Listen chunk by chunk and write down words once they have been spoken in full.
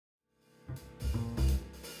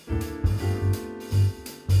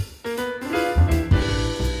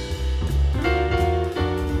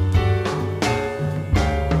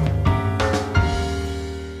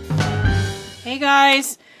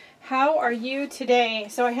guys, how are you today?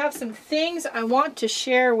 So I have some things I want to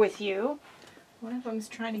share with you. One of them's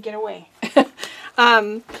trying to get away.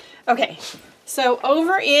 Okay, so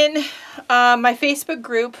over in my Facebook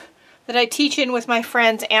group that I teach in with my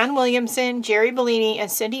friends Ann Williamson, Jerry Bellini,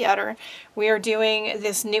 and Cindy Utter, we are doing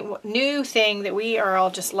this new thing that we are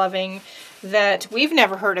all just loving that we've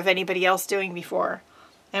never heard of anybody else doing before.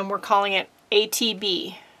 And we're calling it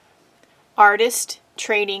ATB, Artist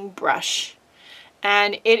Trading Brush.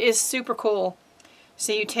 And it is super cool.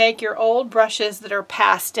 So you take your old brushes that are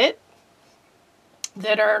past it,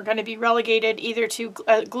 that are going to be relegated either to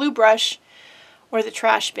a glue brush or the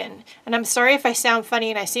trash bin. And I'm sorry if I sound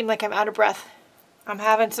funny and I seem like I'm out of breath. I'm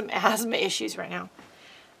having some asthma issues right now.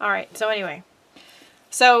 Alright, so anyway.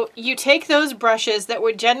 So you take those brushes that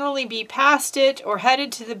would generally be past it or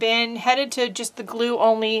headed to the bin, headed to just the glue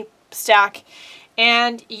only stack,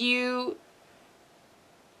 and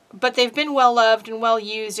but they've been well loved and well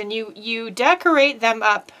used, and you decorate them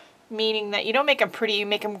up, meaning that you don't make them pretty, you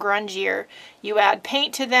make them grungier. You add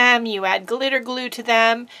paint to them, you add glitter glue to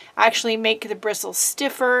them, actually make the bristles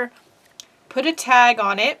stiffer, put a tag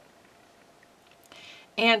on it,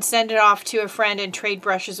 and send it off to a friend and trade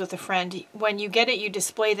brushes with a friend. When you get it, you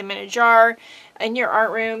display them in a jar in your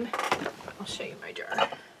art room. I'll show you my jar.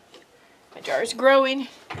 My jar is growing.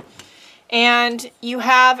 And you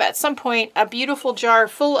have, at some point, a beautiful jar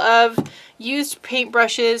full of used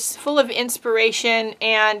paintbrushes, full of inspiration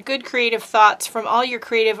and good creative thoughts from all your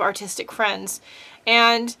creative artistic friends.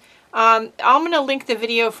 And I'm going to link the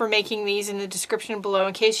video for making these in the description below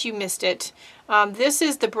in case you missed it. This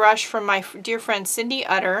is the brush from my dear friend Cindy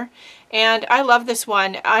Utter, and I love this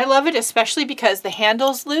one. I love it especially because the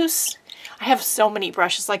handle's loose. I have so many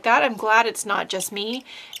brushes like that. I'm glad it's not just me.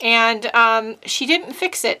 And she didn't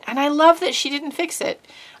fix it. And I love that she didn't fix it.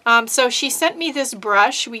 So she sent me this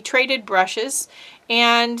brush. We traded brushes.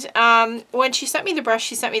 And when she sent me the brush,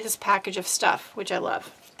 she sent me this package of stuff, which I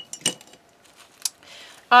love.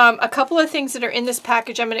 A couple of things that are in this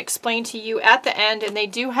package I'm going to explain to you at the end, and they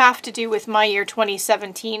do have to do with my year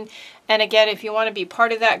 2017. And again, if you want to be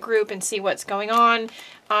part of that group and see what's going on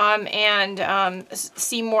and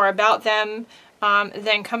see more about them,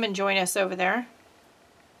 then come and join us over there.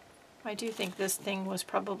 I do think this thing was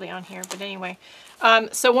probably on here, but anyway.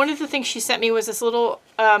 So one of the things she sent me was this little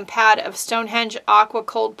pad of Stonehenge Aqua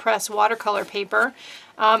Cold Press watercolor paper.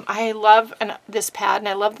 I love this pad, and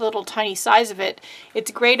I love the little tiny size of it.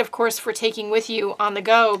 It's great, of course, for taking with you on the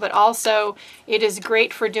go, but also it is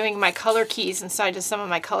great for doing my color keys inside of some of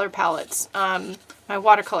my color palettes, my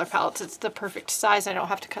watercolor palettes. It's the perfect size. I don't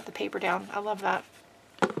have to cut the paper down. I love that.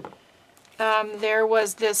 There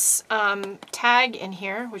was this tag in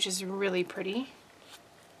here, which is really pretty.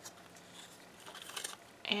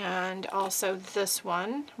 And also this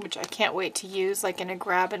one, which I can't wait to use, like in a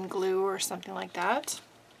grab and glue or something like that.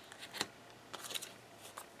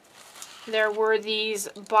 There were these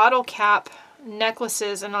bottle cap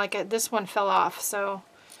necklaces, and like this one fell off, so,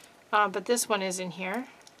 but this one is in here.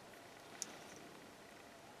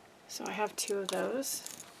 So I have two of those.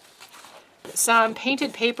 Some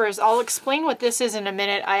painted papers. I'll explain what this is in a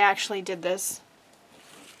minute. I actually did this.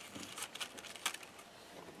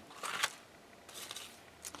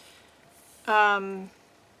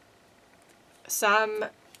 Some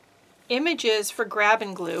images for grab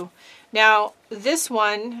and glue. Now this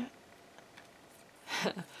one,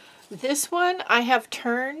 this one I have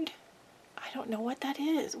turned, I don't know what that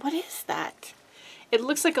is. What is that? It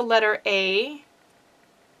looks like a letter A,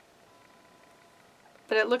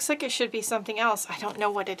 but it looks like it should be something else. I don't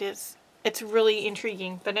know what it is. It's really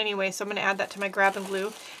intriguing. But anyway, so I'm going to add that to my grab and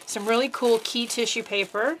glue. Some really cool key tissue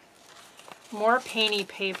paper. More painty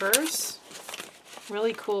papers.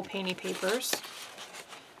 Really cool painty papers.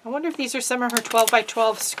 I wonder if these are some of her 12 by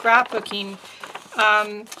 12 scrapbooking.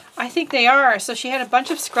 I think they are. So she had a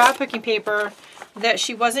bunch of scrapbooking paper that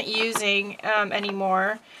she wasn't using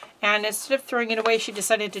anymore. And instead of throwing it away, she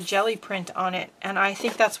decided to jelly print on it. And I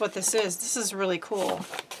think that's what this is. This is really cool.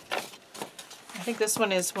 I think this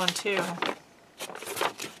one is one too.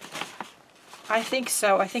 I think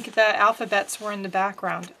so. I think the alphabets were in the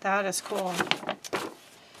background. That is cool.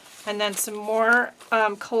 And then some more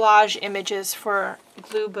collage images for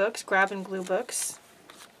glue books, grab and glue books.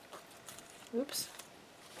 Oops.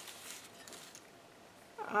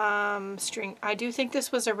 String. I do think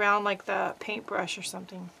this was around like the paintbrush or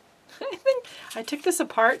something. I took this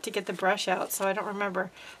apart to get the brush out, so I don't remember.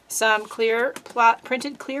 Some clear,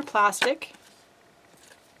 printed clear plastic.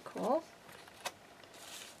 Cool.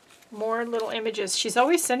 More little images. She's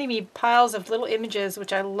always sending me piles of little images,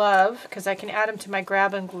 which I love because I can add them to my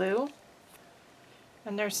grab and glue.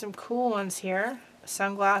 And there's some cool ones here.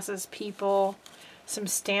 Sunglasses, people, some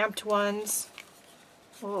stamped ones.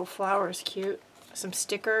 A little flower is cute. Some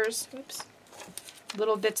stickers. Oops.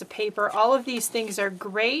 Little bits of paper. All of these things are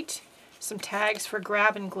great. Some tags for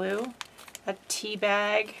grab and glue. A tea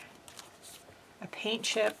bag. A paint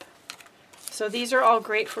chip. So these are all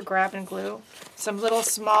great for grab and glue. Some little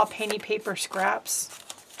small painty paper scraps.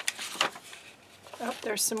 Oh,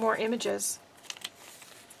 there's some more images.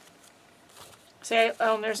 See,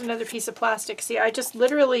 oh, there's another piece of plastic. See, I just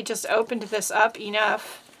literally just opened this up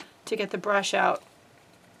enough to get the brush out.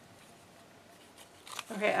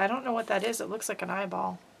 Okay, I don't know what that is. It looks like an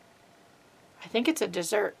eyeball. I think it's a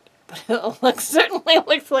dessert, but it certainly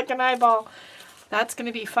looks like an eyeball. That's going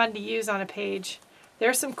to be fun to use on a page.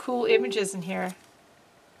 There's some cool images in here.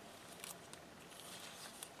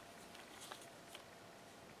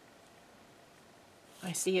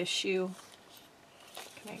 I see a shoe.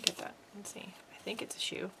 Can I get that? Let's see. I think it's a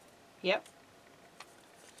shoe. Yep.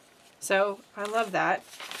 So, I love that.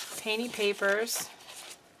 Painty papers.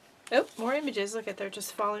 Oh, more images. Look at, they're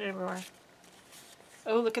just falling everywhere.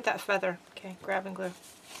 Oh, look at that feather. Okay, grab and glue.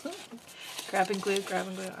 Grab and glue, grab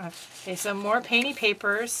and glue. Okay, so more painty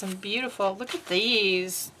papers. Some beautiful, look at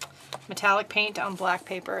these. Metallic paint on black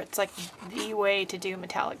paper. It's like the way to do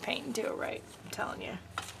metallic paint and do it right. I'm telling you.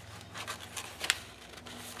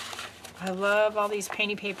 I love all these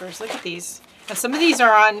painty papers. Look at these. Now some of these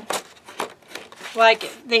are on,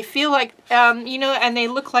 like, they feel like, you know, and they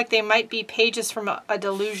look like they might be pages from a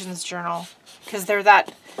Delusions journal because they're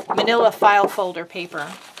that manila file folder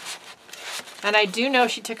paper. And I do know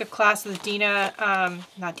she took a class with Dina,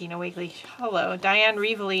 not Dina Wigley, hello, Diane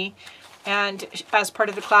Reevely, and as part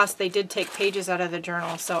of the class they did take pages out of the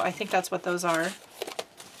journal, so I think that's what those are.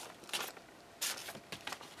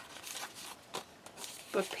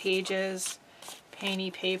 Book pages,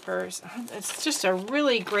 painty papers. It's just a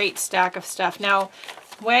really great stack of stuff. Now,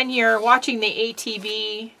 when you're watching the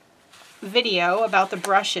ATB video about the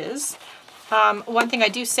brushes, one thing I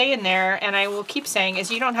do say in there, and I will keep saying,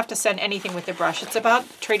 is you don't have to send anything with the brush. It's about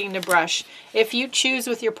trading the brush. If you choose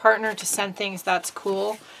with your partner to send things, that's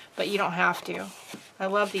cool, but you don't have to. I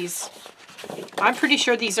love these. I'm pretty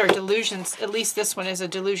sure these are Delusions. At least this one is a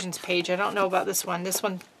Delusions page. I don't know about this one. This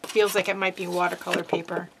one feels like it might be watercolor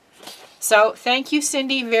paper. So thank you,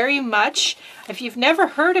 Cindy, very much. If you've never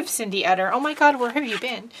heard of Cindy Etter, oh my God, where have you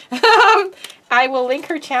been? I will link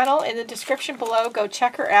her channel in the description below. Go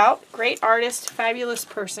check her out. Great artist, fabulous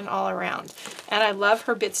person all around. And I love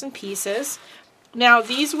her bits and pieces. Now,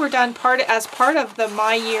 these were done as part of the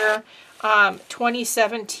My Year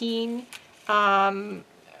 2017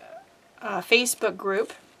 Facebook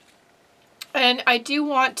group. And I do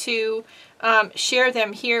want to share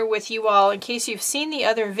them here with you all in case you've seen the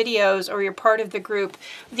other videos or you're part of the group.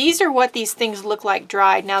 These are what these things look like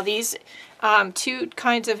dried. Now these two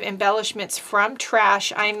kinds of embellishments from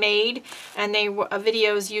trash I made, and they were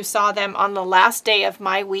videos, you saw them on the last day of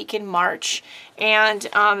my week in March. And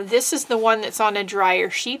this is the one that's on a dryer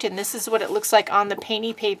sheet, and this is what it looks like on the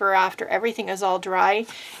painty paper after everything is all dry.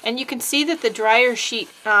 And you can see that the dryer sheet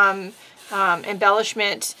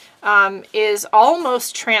embellishment is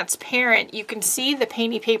almost transparent. You can see the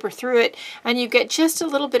painty paper through it, and you get just a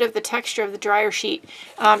little bit of the texture of the dryer sheet,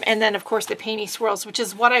 and then of course the painty swirls, which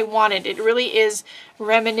is what I wanted. It really is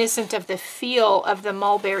reminiscent of the feel of the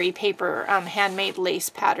mulberry paper handmade lace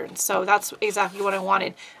pattern, so that's exactly what I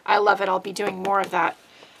wanted. I love it. I'll be doing more of that.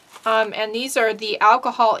 And these are the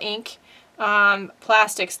alcohol ink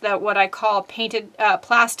plastics, that what I call painted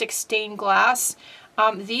plastic stained glass.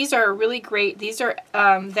 These are really great. These are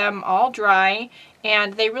them all dry,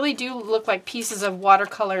 and they really do look like pieces of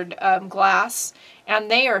watercolored glass, and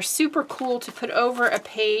they are super cool to put over a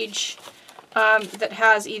page that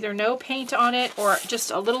has either no paint on it or just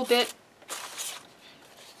a little bit,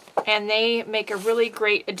 and they make a really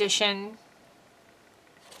great addition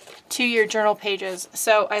to your journal pages.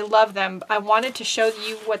 So I love them. I wanted to show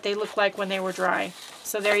you what they look like when they were dry.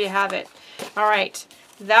 So there you have it. All right.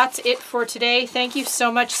 That's it for today. Thank you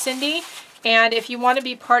so much, Cindy. And if you want to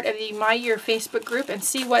be part of the My Year Facebook group and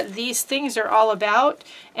see what these things are all about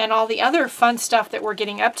and all the other fun stuff that we're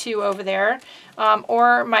getting up to over there,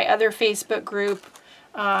 or my other Facebook group,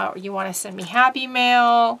 you want to send me happy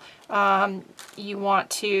mail, you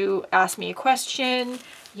want to ask me a question,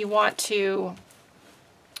 you want to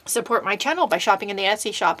support my channel by shopping in the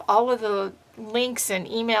Etsy shop, all of the links and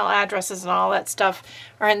email addresses and all that stuff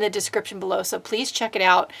are in the description below, so please check it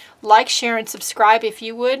out. Like, share, and subscribe if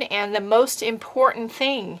you would, and the most important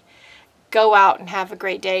thing, go out and have a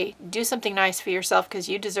great day. Do something nice for yourself because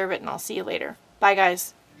you deserve it, and I'll see you later. Bye,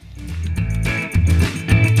 guys.